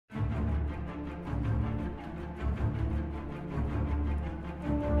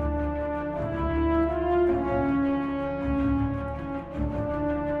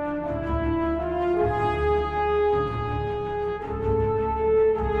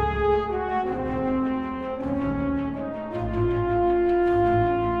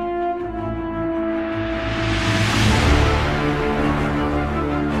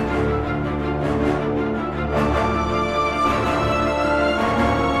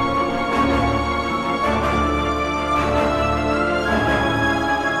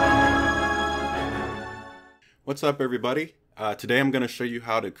What's up, everybody? Today I'm going to show you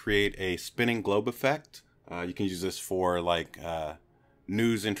how to create a spinning globe effect. You can use this for like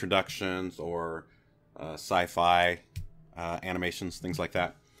news introductions or sci-fi animations, things like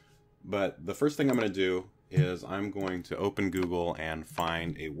that. But the first thing I'm going to do is I'm going to open Google and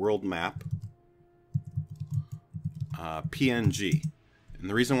find a world map PNG. And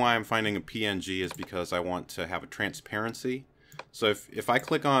the reason why I'm finding a PNG is because I want to have a transparency. So if I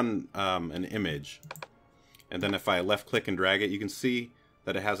click on an image, and then if I left click and drag it, you can see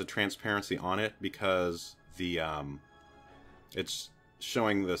that it has a transparency on it because it's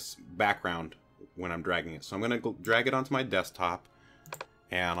showing this background when I'm dragging it. So I'm going to drag it onto my desktop,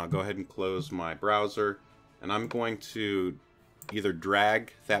 and I'll go ahead and close my browser, and I'm going to either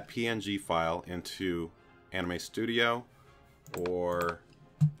drag that PNG file into Anime Studio, or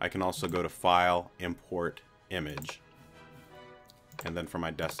I can also go to File, Import Image, and then from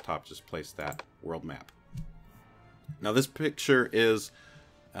my desktop just place that world map. Now this picture is,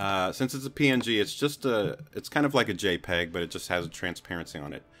 since it's a PNG, it's kind of like a JPEG, but it just has a transparency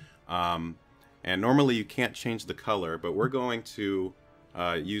on it. And normally you can't change the color, but we're going to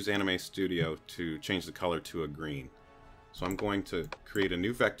use Anime Studio to change the color to a green. So I'm going to create a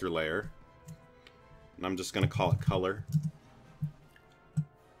new vector layer, and I'm just going to call it color.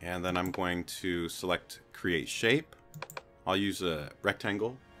 And then I'm going to select create shape. I'll use a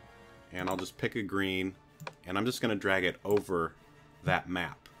rectangle, and I'll just pick a green, and I'm just going to drag it over that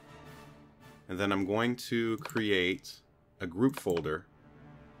map. And then I'm going to create a group folder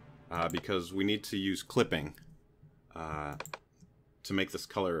because we need to use clipping to make this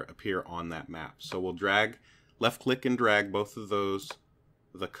color appear on that map. So we'll left click and drag both of those,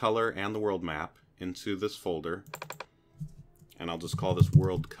 the color and the world map, into this folder. And I'll just call this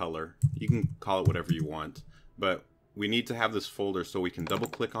world color. You can call it whatever you want, but we need to have this folder so we can double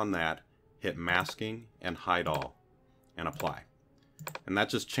click on that, hit masking and hide all, and apply. And that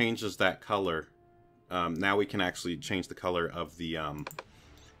just changes that color. Now we can actually change the color of the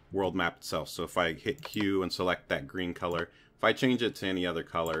world map itself. So if I hit Q and select that green color, if I change it to any other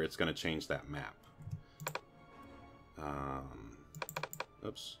color, it's going to change that map.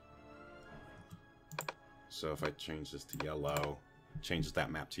 Oops. So if I change this to yellow, it changes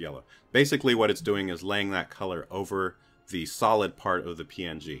that map to yellow. Basically what it's doing is laying that color over the solid part of the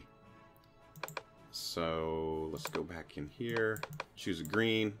PNG. So let's go back in here, choose a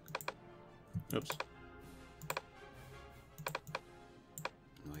green. Oops.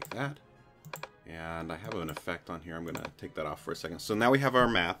 Like that. And I have an effect on here. I'm going to take that off for a second. So now we have our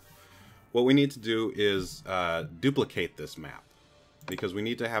map. What we need to do is duplicate this map, because we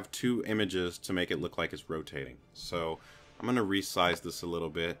need to have two images to make it look like it's rotating. So I'm going to resize this a little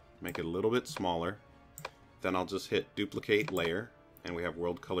bit, make it a little bit smaller. Then I'll just hit duplicate layer, and we have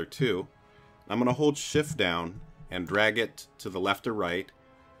world color 2. I'm going to hold shift down and drag it to the left or right,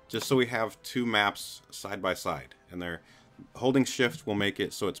 just so we have two maps side by side. And holding shift will make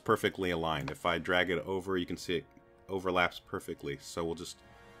it so it's perfectly aligned. If I drag it over, you can see it overlaps perfectly. So we'll just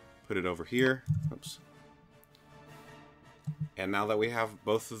put it over here. Oops. And now that we have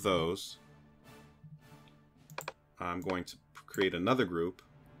both of those, I'm going to create another group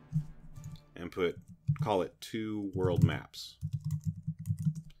and call it 2 world maps.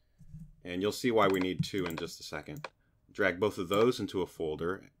 And you'll see why we need 2 in just a second. Drag both of those into a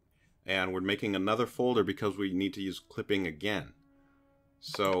folder, and we're making another folder because we need to use clipping again.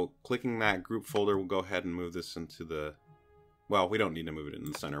 So clicking that group folder, we'll go ahead and move this into the, well, we don't need to move it in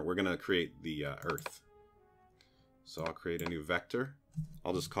the center. We're going to create the Earth. So I'll create a new vector.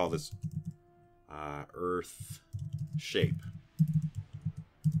 I'll just call this Earth shape.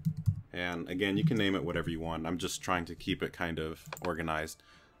 And again, you can name it whatever you want. I'm just trying to keep it kind of organized.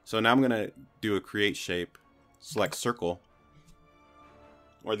 So now I'm going to do a create shape, select circle,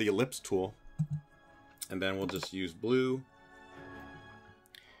 or the ellipse tool, and then we'll just use blue.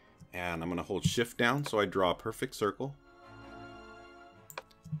 And I'm going to hold shift down so I draw a perfect circle.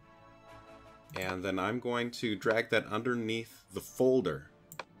 And then I'm going to drag that underneath the folder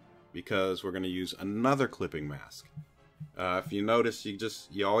because we're going to use another clipping mask. If you notice,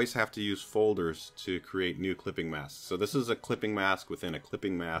 you always have to use folders to create new clipping masks. So this is a clipping mask within a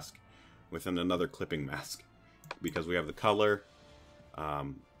clipping mask within another clipping mask, because we have the color,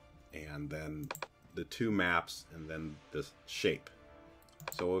 and then the 2 maps, and then this shape.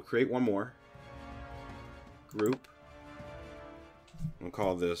 So we'll create one more group. We'll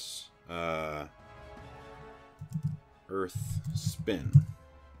call this Earth Spin,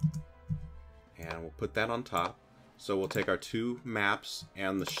 and we'll put that on top. So we'll take our 2 maps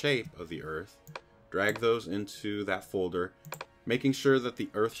and the shape of the Earth, drag those into that folder, making sure that the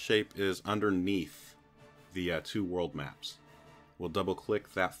Earth shape is underneath the two world maps. We'll double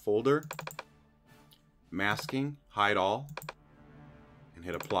click that folder, masking, hide all, and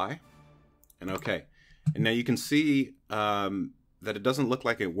hit apply, and OK. And now you can see that it doesn't look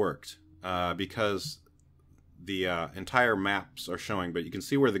like it worked because the entire maps are showing, but you can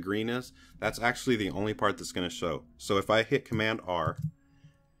see where the green is. That's actually the only part that's going to show. So if I hit Command R,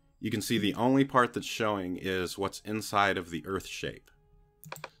 you can see the only part that's showing is what's inside of the Earth shape.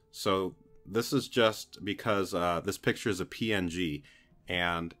 So this is just because this picture is a PNG,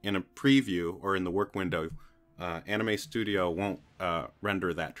 and in a preview or in the work window, Anime Studio won't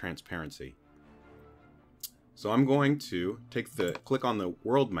render that transparency. So I'm going to click on the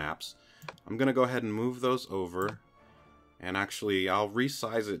world maps. I'm going to go ahead and move those over, and actually I'll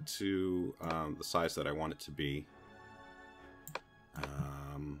resize it to the size that I want it to be.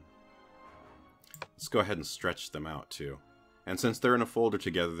 Let's go ahead and stretch them out too. And since they're in a folder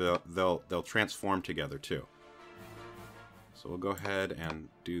together, they'll transform together too. So we'll go ahead and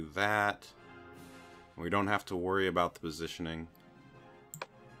do that. We don't have to worry about the positioning.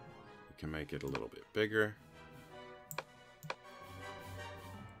 We can make it a little bit bigger,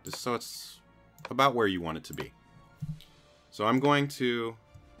 just so it's about where you want it to be. So I'm going to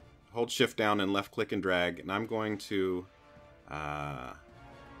hold Shift down and left click and drag, and I'm going to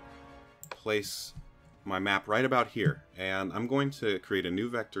place my map right about here, and I'm going to create a new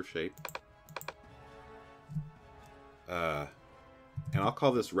vector shape, and I'll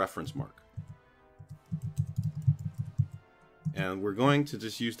call this reference mark. And we're going to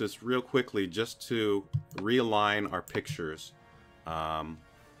just use this real quickly just to realign our pictures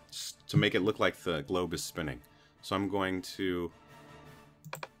to make it look like the globe is spinning. So I'm going to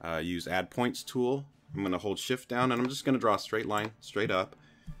use Add Points tool. I'm going to hold Shift down, and I'm just going to draw a straight line straight up.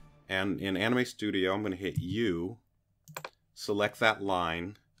 And in Anime Studio, I'm going to hit U, select that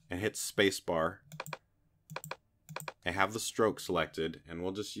line, and hit spacebar, and have the stroke selected. And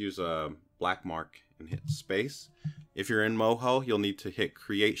we'll just use a black mark and hit space. If you're in MOHO, you'll need to hit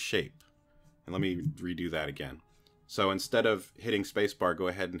Create Shape. And let me redo that again. So instead of hitting spacebar, go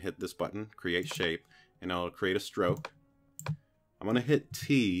ahead and hit this button, Create Shape, and it'll create a stroke. I'm going to hit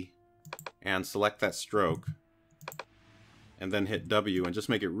T and select that stroke, and then hit W and just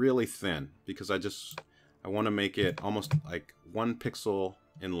make it really thin, because I want to make it almost like 1 pixel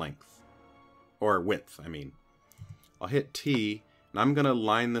in length, or width, I mean. I'll hit T, and I'm going to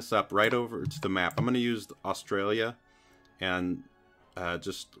line this up right over to the map. I'm going to use Australia and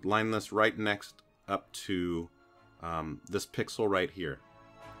just line this right next up to this pixel right here.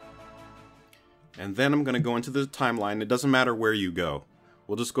 And then I'm going to go into the timeline. It doesn't matter where you go.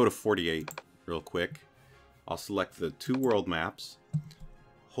 We'll just go to 48 real quick. I'll select the two world maps,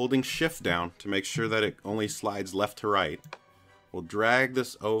 holding Shift down to make sure that it only slides left to right. We'll drag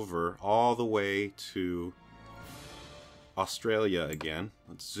this over all the way to Australia again.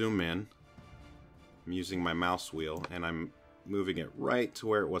 Let's zoom in. I'm using my mouse wheel, and I'm moving it right to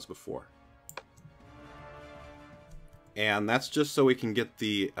where it was before. And that's just so we can get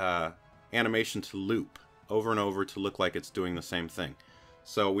the animation to loop over and over to look like it's doing the same thing.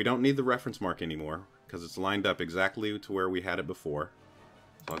 So we don't need the reference mark anymore, because it's lined up exactly to where we had it before.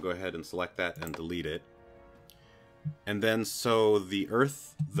 So I'll go ahead and select that and delete it. And then so the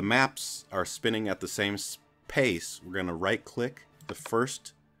maps are spinning at the same pace, we're going to right click the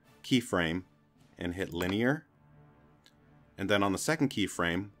first keyframe and hit linear. And then on the second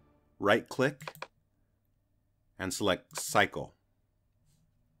keyframe, right click and select cycle.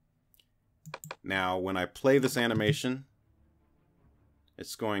 Now when I play this animation,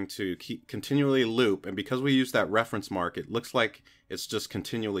 it's going to continually loop, and because we use that reference mark, it looks like it's just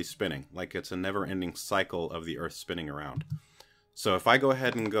continually spinning, like it's a never-ending cycle of the Earth spinning around. So if I go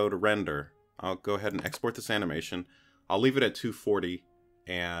ahead and go to render, I'll go ahead and export this animation. I'll leave it at 240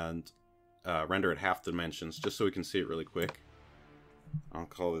 and render at half dimensions, just so we can see it really quick. I'll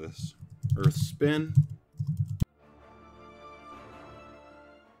call this Earth Spin.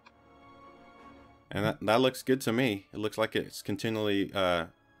 And that looks good to me. It looks like it's continually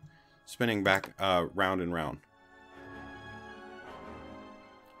spinning back round and round.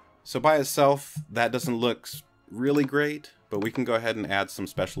 So by itself, that doesn't look really great, but we can go ahead and add some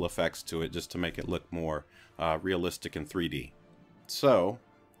special effects to it just to make it look more realistic in 3D. So,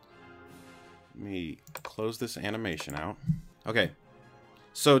 let me close this animation out. Okay,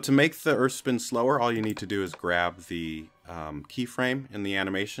 so to make the Earth spin slower, all you need to do is grab the keyframe in the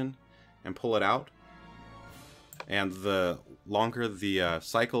animation and pull it out. And the longer the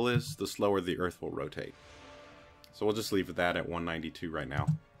cycle is, the slower the Earth will rotate. So we'll just leave that at 192 right now.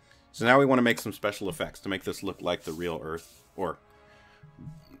 So now we want to make some special effects to make this look like the real Earth, or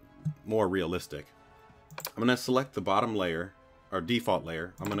more realistic. I'm going to select the bottom layer, or default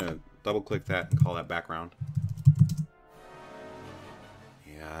layer. I'm going to double click that and call that background.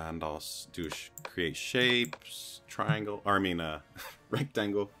 And I'll do create shapes, triangle, or I mean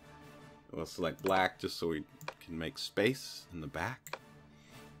rectangle. We'll select black just so we can make space in the back.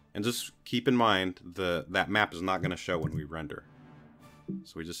 And just keep in mind that map is not going to show when we render.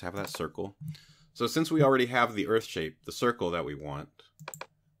 So we just have that circle. So since we already have the earth shape, the circle that we want,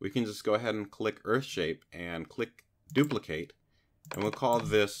 we can just go ahead and click earth shape and click duplicate. And we'll call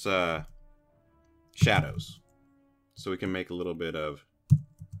this shadows. So we can make a little bit of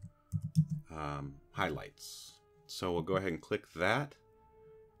highlights. So we'll go ahead and click that.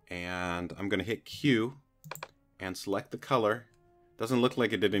 And I'm going to hit Q and select the color. Doesn't look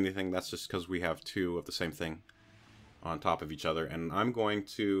like it did anything. That's just because we have two of the same thing on top of each other. And I'm going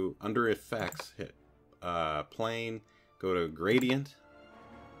to, under effects, hit plane, go to gradient,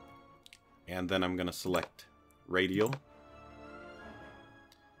 and then I'm going to select radial.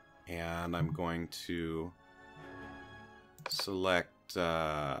 And I'm going to select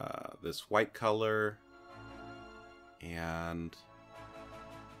this white color and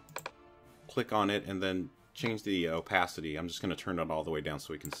click on it and then change the opacity. I'm just going to turn it all the way down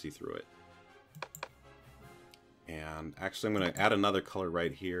so we can see through it. And actually I'm going to add another color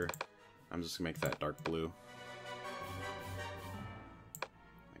right here. I'm just going to make that dark blue.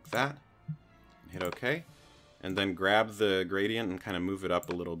 Like that. Hit OK. And then grab the gradient and kind of move it up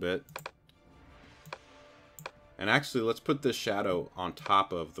a little bit. And actually let's put this shadow on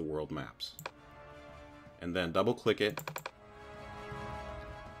top of the world maps. And then double click it.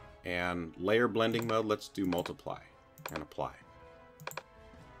 And layer blending mode, let's do multiply and apply.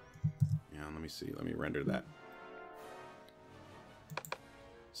 And let me see, let me render that.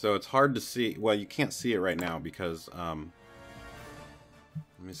 So it's hard to see, well, you can't see it right now because, let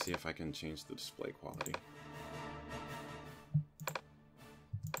me see if I can change the display quality.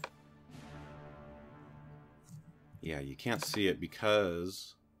 Yeah, you can't see it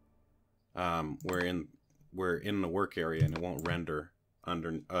because we're in the work area and it won't render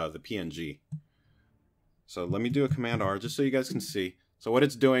under the PNG. So let me do a Command R just so you guys can see. So what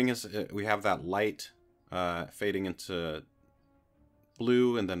it's doing is we have that light fading into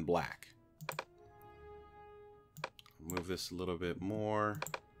blue and then black. Move this a little bit more.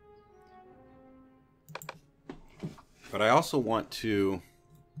 But I also want to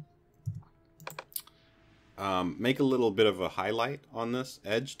make a little bit of a highlight on this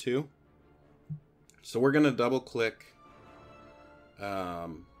edge too. So we're going to double click, or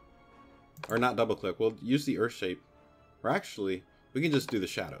not double click, we'll use the earth shape, or actually we can just do the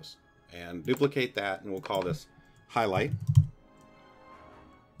shadows and duplicate that, and we'll call this highlight.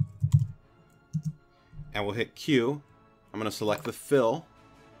 And we'll hit Q. I'm going to select the fill.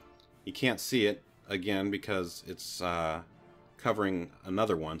 You can't see it again because it's covering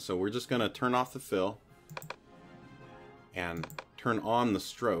another one, so we're just going to turn off the fill and turn on the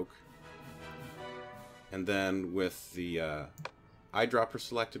stroke. And then with the eyedropper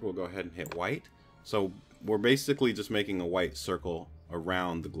selected, we'll go ahead and hit white. So we're basically just making a white circle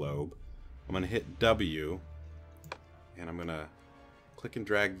around the globe. I'm going to hit W, and I'm going to click and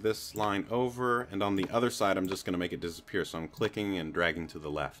drag this line over, and on the other side I'm just going to make it disappear. So I'm clicking and dragging to the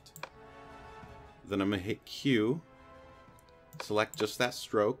left. Then I'm going to hit Q, select just that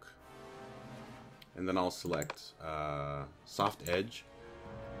stroke, and then I'll select soft edge.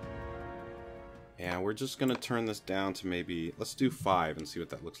 And we're just going to turn this down to maybe, let's do 5 and see what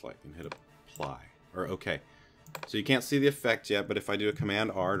that looks like, and hit apply, or OK. So you can't see the effect yet, but if I do a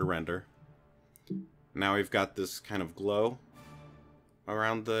Command R to render, now we've got this kind of glow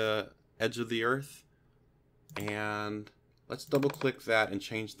around the edge of the earth. And let's double click that and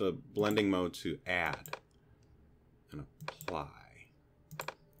change the blending mode to add and apply.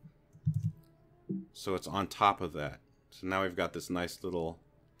 So it's on top of that. So now we've got this nice little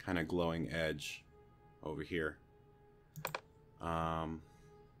kind of glowing edge over here.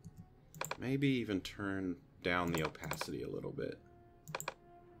 Maybe even turn down the opacity a little bit.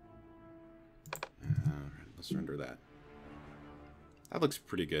 Alright, let's render that. That looks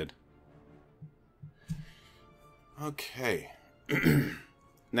pretty good. Okay.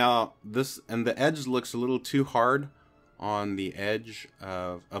 Now this, and the edge looks a little too hard on the edge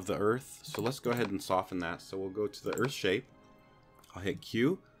of the earth. So let's go ahead and soften that. So we'll go to the earth shape. I'll hit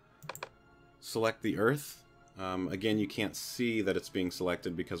Q. Select the earth. Again, you can't see that it's being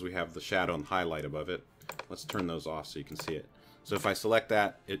selected because we have the shadow and highlight above it. Let's turn those off so you can see it. So if I select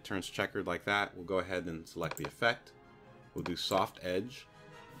that, it turns checkered like that. We'll go ahead and select the effect. We'll do soft edge.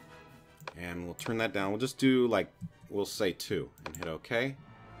 And we'll turn that down. We'll just do, like, we'll say 2 and hit OK.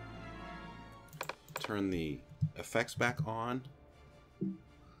 turn the effects back on.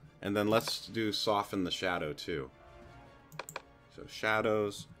 And then let's do soften the shadow too. So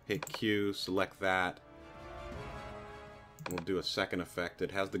shadows, hit Q, select that. We'll do a second effect.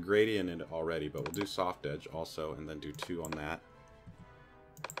 It has the gradient in it already, but we'll do soft edge also, and then do 2 on that.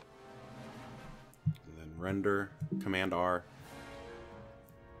 And then render, Command R.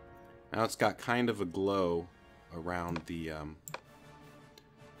 Now it's got kind of a glow around the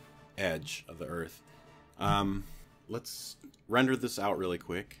edge of the earth. Let's render this out really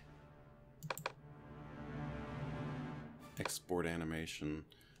quick. Export animation.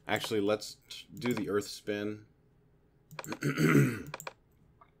 Actually, let's do the earth spin.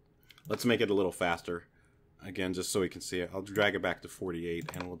 Let's make it a little faster. Again, just so we can see it. I'll drag it back to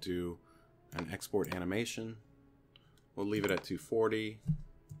 48 and we'll do an export animation. We'll leave it at 240.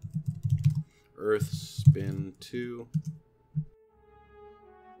 Earth spin 2.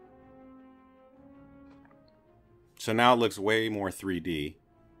 So now it looks way more 3D.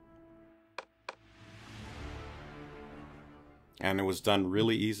 And it was done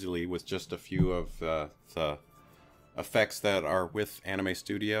really easily with just a few of the effects that are with Anime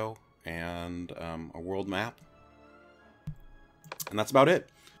Studio and a world map. And that's about it.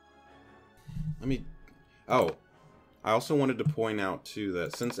 I also wanted to point out too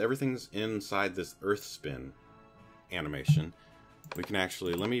that since everything's inside this earth spin animation, we can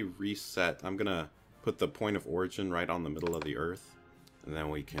actually, let me reset. I'm gonna put the point of origin right on the middle of the earth, and then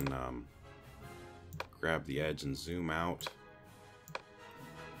we can grab the edge and zoom out,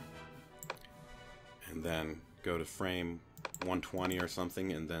 and then go to frame 120 or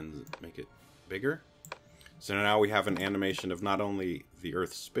something and then make it bigger. So now we have an animation of not only the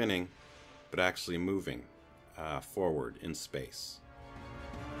earth spinning, but actually moving forward in space.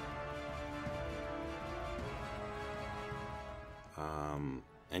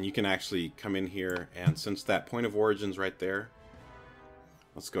 And you can actually come in here, and since that point of origin's right there,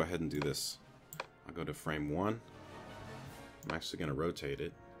 let's go ahead and do this. I'll go to frame 1. I'm actually going to rotate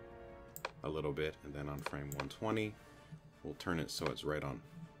it a little bit, and then on frame 120, we'll turn it so it's right on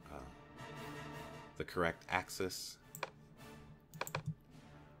the correct axis.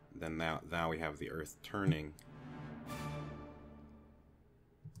 Then now we have the earth turning.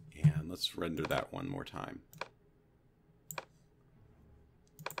 And let's render that one more time.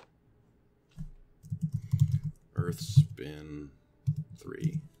 Earth spin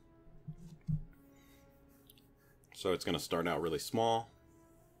 3. So it's going to start out really small.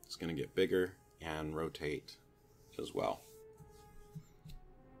 It's going to get bigger and rotate as well.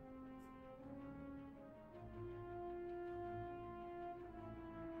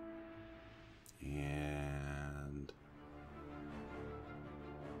 And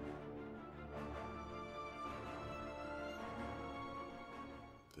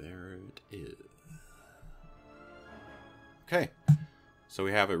there it is. Okay, so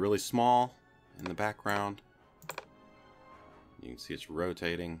we have it really small in the background. You can see it's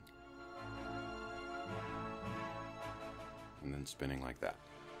rotating and then spinning like that.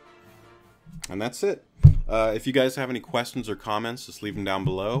 And that's it. If you guys have any questions or comments, just leave them down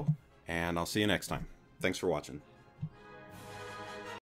below, and I'll see you next time. Thanks for watching.